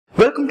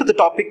Welcome to the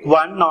topic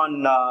 1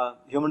 on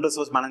human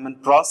resource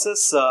management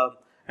process.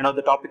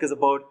 The topic is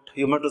about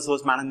human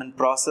resource management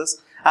process.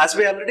 As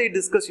we already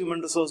discussed, human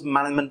resource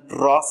management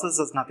process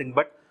is nothing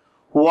but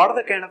what are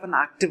the kind of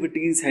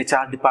activities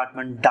HR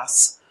department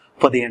does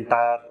for the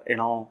entire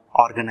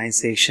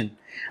organization,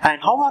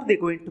 and how are they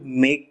going to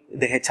make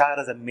the HR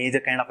as a major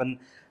kind of an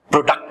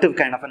productive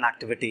kind of an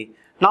activity.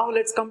 Now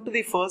let's come to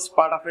the first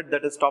part of it,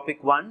 that is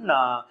topic 1.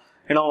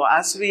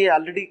 As we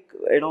already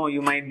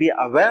you might be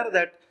aware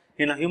that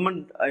in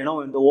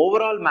the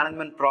overall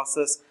management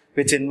process,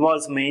 which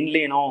involves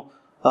mainly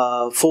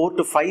 4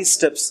 to 5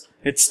 steps.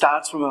 It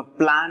starts from a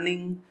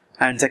planning,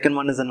 and second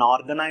one is an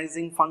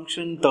organizing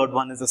function, third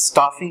one is a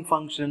staffing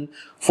function,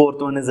 fourth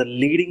one is a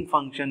leading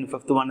function,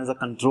 fifth one is a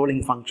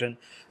controlling function.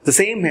 The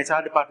same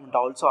HR department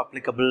also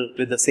applicable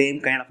with the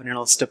same kind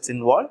of steps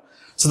involved.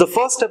 So the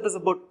first step is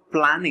about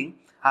planning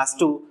as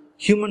to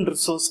human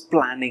resource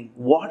planning.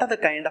 What are the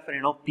kind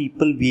of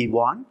people we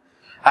want,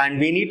 and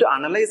we need to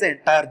analyze the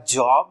entire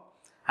job,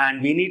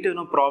 and we need to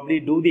probably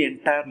do the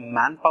entire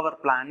manpower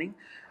planning,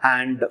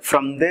 and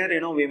from there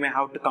we may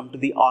have to come to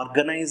the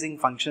organizing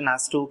function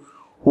as to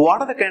what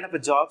are the kind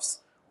of jobs,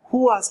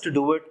 who has to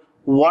do it,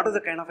 what is the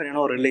kind of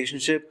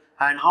relationship,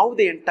 and how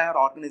the entire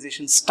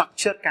organization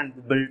structure can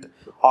be built.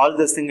 All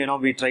this thing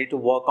we try to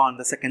work on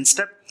the second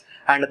step.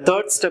 And the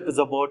third step is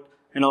about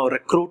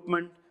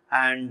recruitment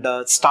and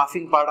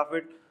staffing part of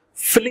it,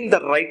 filling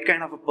the right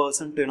kind of a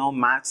person to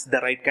match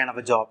the right kind of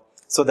a job.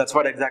 So that's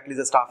what exactly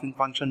the staffing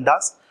function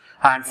does.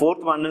 And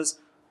fourth one is,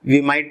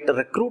 we might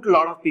recruit a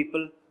lot of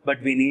people,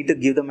 but we need to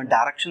give them a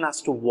direction as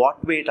to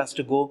what way it has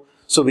to go.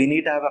 So we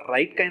need to have a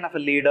right kind of a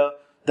leader.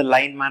 The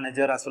line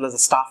manager as well as the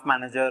staff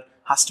manager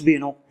has to be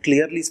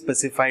clearly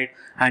specified,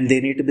 and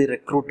they need to be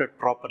recruited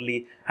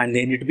properly, and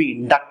they need to be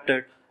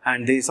inducted,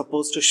 and they're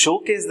supposed to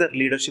showcase their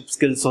leadership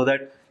skills so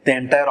that the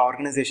entire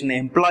organization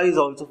employees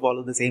also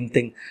follow the same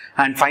thing.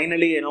 And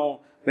finally,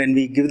 when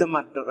we give them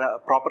a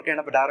proper kind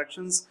of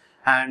directions,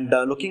 and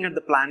looking at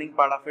the planning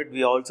part of it,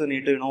 we also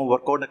need to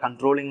work out the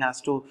controlling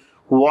as to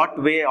what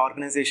way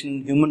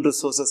organization human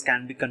resources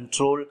can be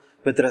controlled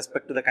with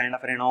respect to the kind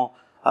of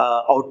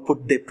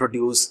output they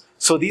produce.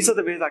 So these are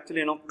the ways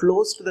actually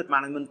close to that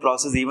management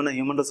process. Even a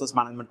human resource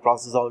management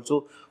process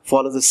also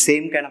follows the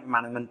same kind of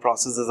management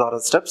processes or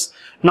steps.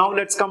 Now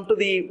let's come to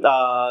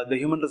the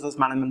human resource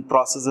management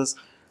processes.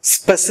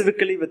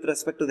 Specifically with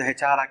respect to the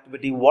HR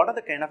activity, what are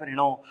the kind of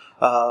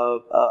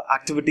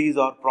activities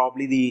or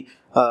probably the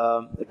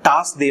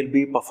tasks they'll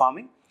be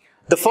performing?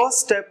 The first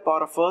step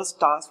or a first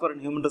task for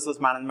human resource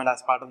management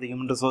as part of the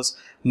human resource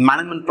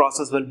management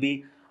process will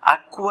be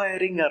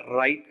acquiring a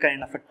right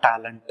kind of a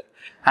talent.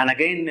 And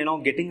again,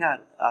 getting a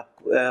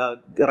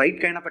right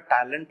kind of a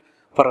talent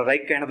for a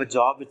right kind of a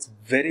job, it's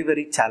very,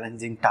 very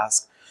challenging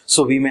task.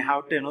 So we may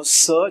have to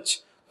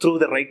search through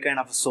the right kind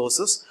of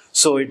sources.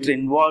 So it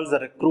involves the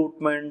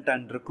recruitment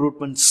and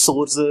recruitment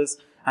sources,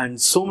 and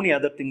so many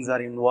other things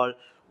are involved.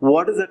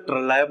 What is that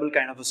reliable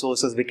kind of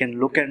sources we can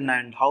look in,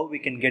 and how we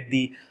can get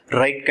the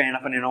right kind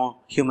of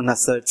human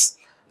assets.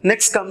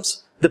 Next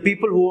comes the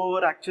people who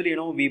are actually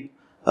we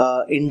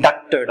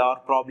inducted or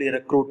probably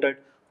recruited.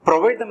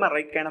 Provide them a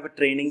right kind of a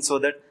training so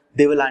that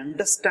they will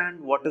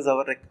understand what is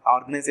our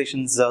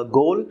organization's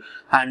goal,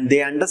 and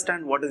they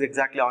understand what is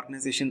exactly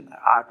organization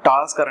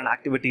task or an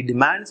activity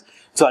demands.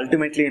 So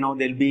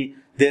ultimately,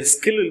 their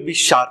skill will be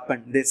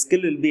sharpened, their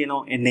skill will be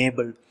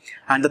enabled.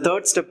 And the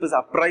third step is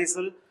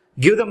appraisal.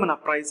 Give them an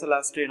appraisal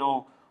as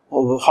to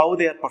how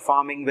they are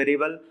performing very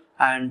well,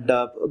 and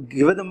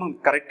give them a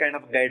correct kind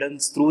of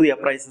guidance through the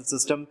appraisal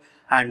system,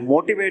 and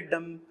motivate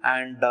them,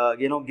 and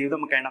give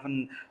them a kind of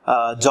an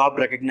job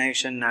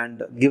recognition,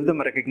 and give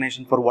them a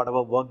recognition for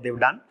whatever work they've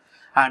done.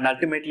 And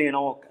ultimately,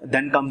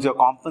 then comes your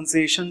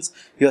compensations,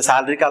 your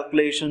salary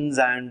calculations,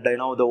 and the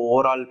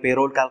overall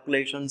payroll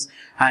calculations.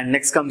 And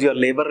next comes your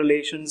labor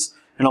relations.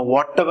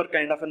 Whatever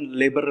kind of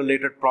labor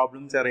related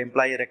problems or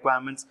employee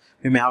requirements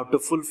we may have to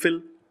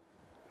fulfill.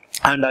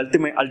 And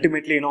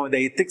ultimately,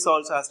 the ethics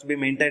also has to be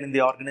maintained in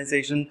the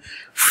organization.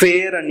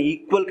 Fair and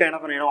equal kind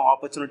of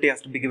opportunity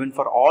has to be given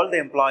for all the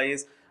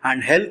employees,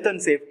 and health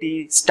and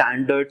safety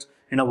standards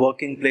in a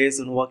working place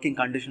and working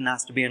condition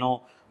has to be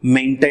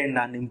maintained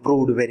and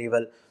improved very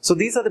well. So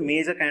these are the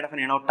major kind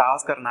of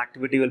task or an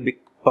activity will be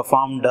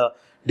performed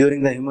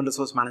during the human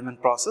resource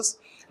management process.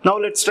 Now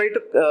let's try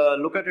to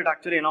look at it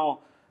actually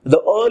the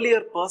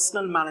earlier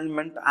personal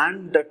management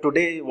and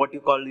today what you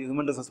call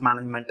human resource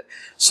management.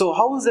 So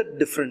how is that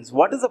difference?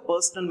 What is a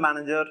personal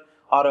manager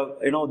or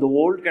the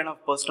old kind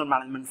of personal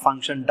management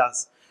function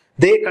does?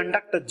 They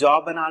conduct a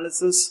job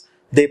analysis,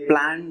 they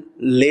plan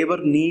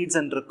labor needs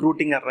and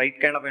recruiting a right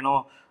kind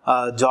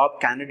of job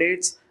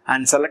candidates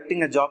and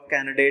selecting a job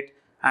candidate.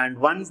 And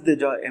once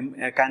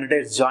the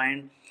candidates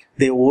join,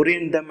 they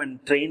orient them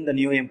and train the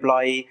new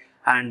employee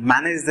and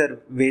manage their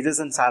wages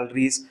and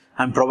salaries,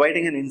 and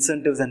providing an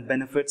incentives and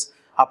benefits,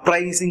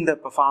 appraising their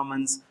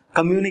performance,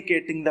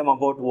 communicating them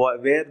about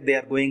where they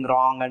are going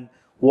wrong and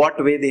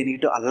what way they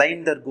need to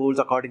align their goals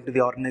according to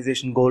the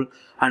organization goal,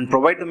 and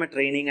provide them a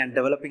training and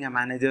developing a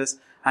managers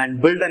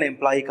and build an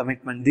employee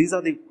commitment. These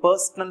are the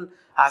personal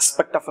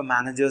aspect of a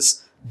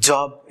manager's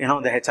job.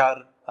 The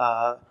HR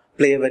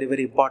play a very,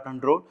 very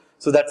important role.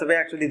 So that's the way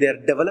actually they are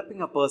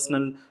developing a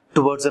personal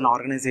towards an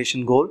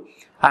organization goal.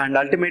 And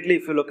ultimately,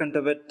 if you look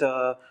into it,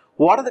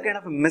 what are the kind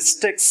of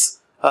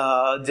mistakes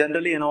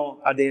generally,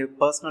 at the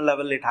personal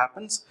level it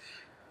happens?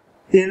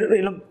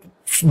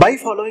 By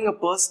following a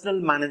personal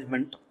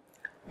management,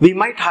 we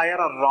might hire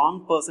a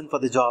wrong person for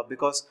the job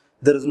because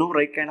there is no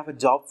right kind of a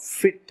job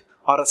fit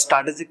or a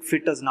strategic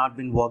fit has not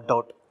been worked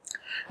out.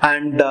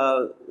 And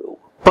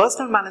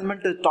personal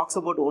management talks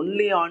about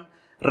only on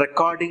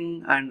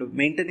recording and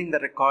maintaining the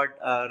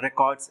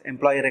records,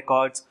 employee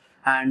records,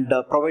 and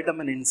provide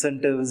them an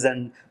incentives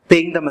and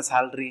paying them a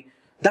salary.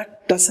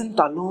 That doesn't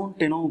alone,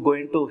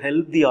 going to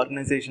help the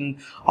organization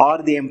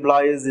or the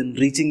employees in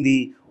reaching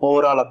the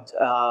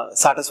overall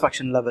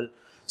satisfaction level.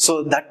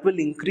 So that will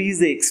increase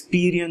the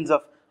experience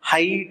of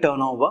high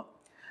turnover,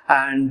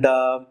 and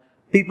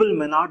people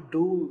may not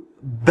do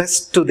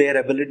best to their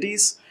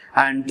abilities,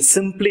 and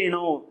simply,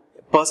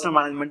 personal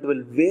management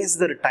will waste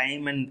their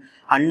time in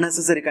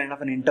unnecessary kind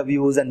of an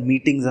interviews and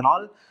meetings and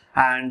all,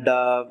 and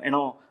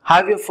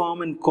have your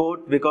firm in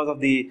court because of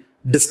the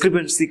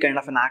discrepancy kind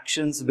of an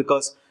actions,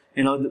 because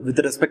with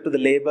respect to the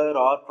labor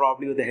or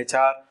probably with the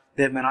HR,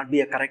 there may not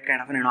be a correct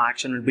kind of an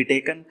action will be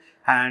taken,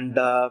 and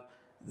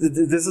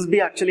this will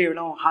be actually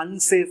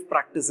unsafe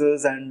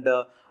practices and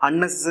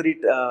unnecessary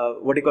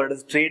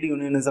trade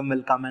unionism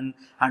will come in,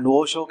 and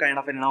OSHA kind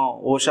of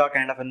OSHA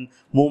kind of a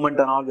movement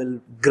and all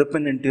will grip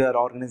into your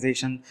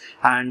organization,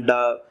 and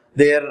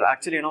they are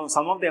actually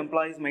some of the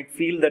employees might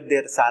feel that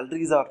their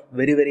salaries are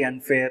very, very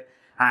unfair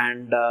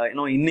and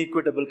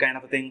inequitable kind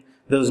of a thing.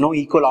 There is no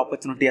equal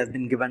opportunity has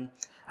been given,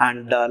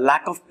 and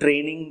lack of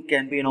training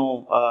can be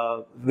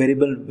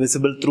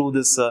visible through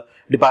this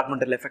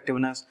departmental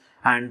effectiveness,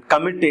 and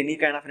commit to any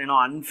kind of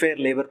unfair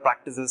labor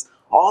practices.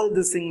 All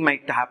this thing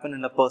might happen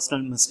in a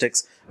personal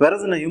mistakes.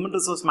 Whereas in a human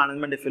resource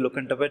management, if you look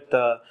into it,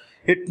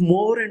 it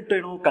more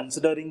into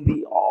considering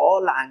the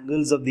all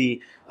angles of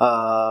the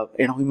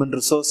human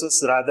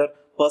resources. Rather,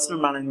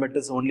 personal management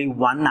is only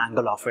one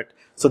angle of it.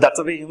 So that's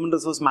the way human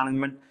resource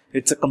management,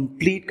 it's a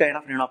complete kind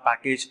of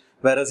package.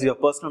 Whereas your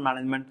personal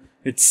management,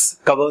 it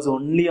covers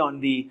only on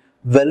the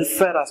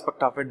welfare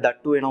aspect of it.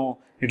 That too,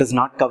 it is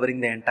not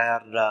covering the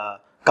entire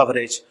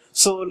coverage.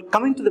 So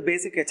coming to the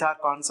basic HR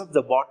concept,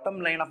 the bottom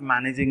line of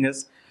managing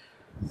is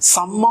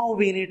somehow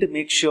we need to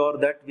make sure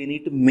that we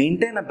need to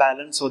maintain a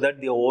balance so that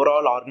the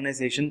overall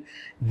organization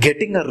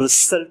getting a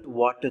result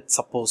what it's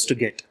supposed to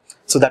get.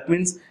 So that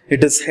means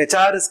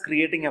HR is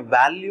creating a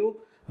value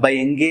by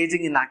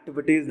engaging in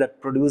activities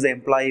that produce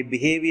employee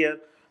behavior.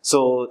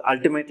 So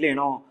ultimately,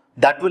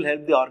 that will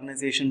help the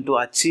organization to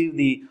achieve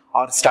the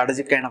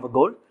strategic kind of a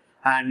goal.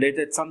 And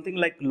it's something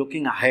like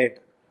looking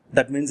ahead.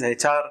 That means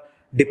HR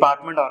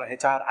department or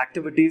HR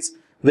activities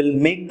will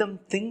make them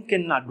think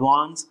in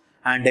advance,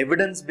 and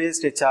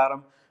evidence-based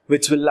HRM,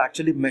 which will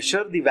actually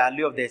measure the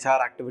value of the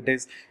HR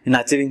activities in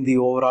achieving the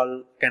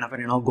overall kind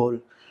of goal.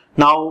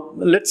 Now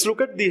let's look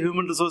at the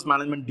human resource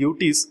management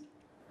duties.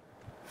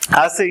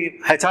 As a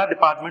HR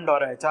department or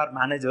HR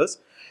managers,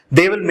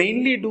 they will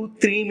mainly do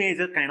three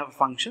major kind of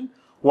function.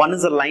 One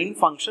is a line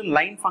function.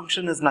 Line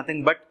function is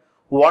nothing but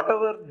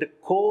whatever the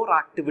core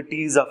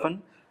activities of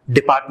an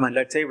department.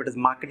 Let's say if it is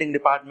marketing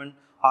department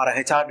or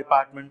a HR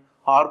department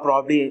or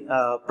probably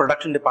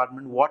production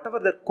department, whatever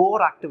the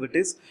core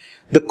activities,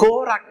 the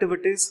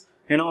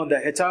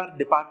HR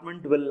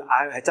department will,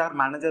 HR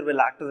manager will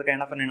act as a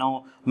kind of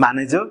an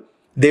manager.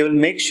 They will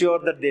make sure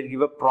that they'll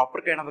give a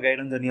proper kind of a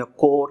guidance on your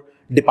core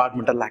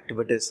departmental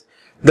activities.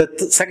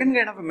 The second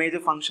kind of a major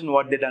function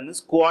what they done is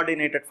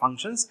coordinated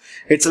functions.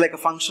 It's like a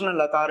functional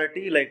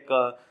authority, like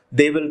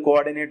they will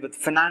coordinate with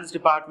finance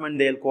department,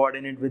 they'll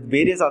coordinate with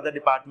various other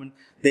departments.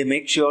 They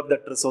make sure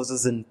that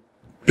resources in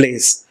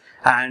place,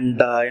 and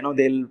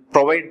they'll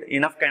provide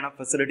enough kind of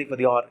facility for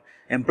the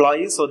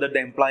employees so that the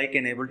employee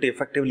can able to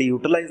effectively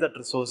utilize that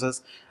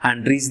resources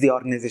and reach the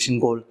organization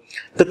goal.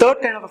 The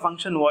third kind of a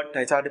function what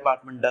HR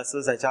department does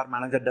is, HR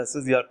manager does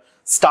is your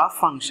staff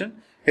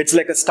function. It's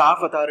like a staff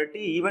authority.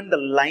 Even the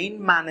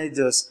line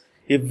managers,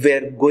 if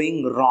they're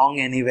going wrong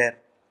anywhere,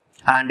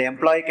 and the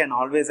employee can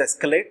always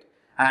escalate,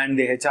 and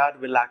the HR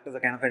will act as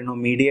a kind of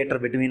mediator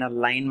between a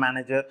line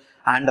manager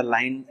and a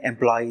line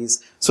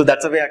employees. So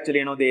that's the way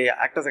actually they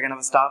act as a kind of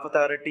a staff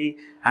authority,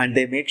 and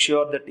they make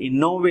sure that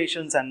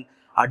innovations and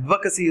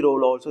advocacy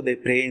role also they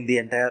play in the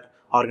entire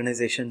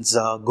organization's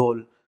goal.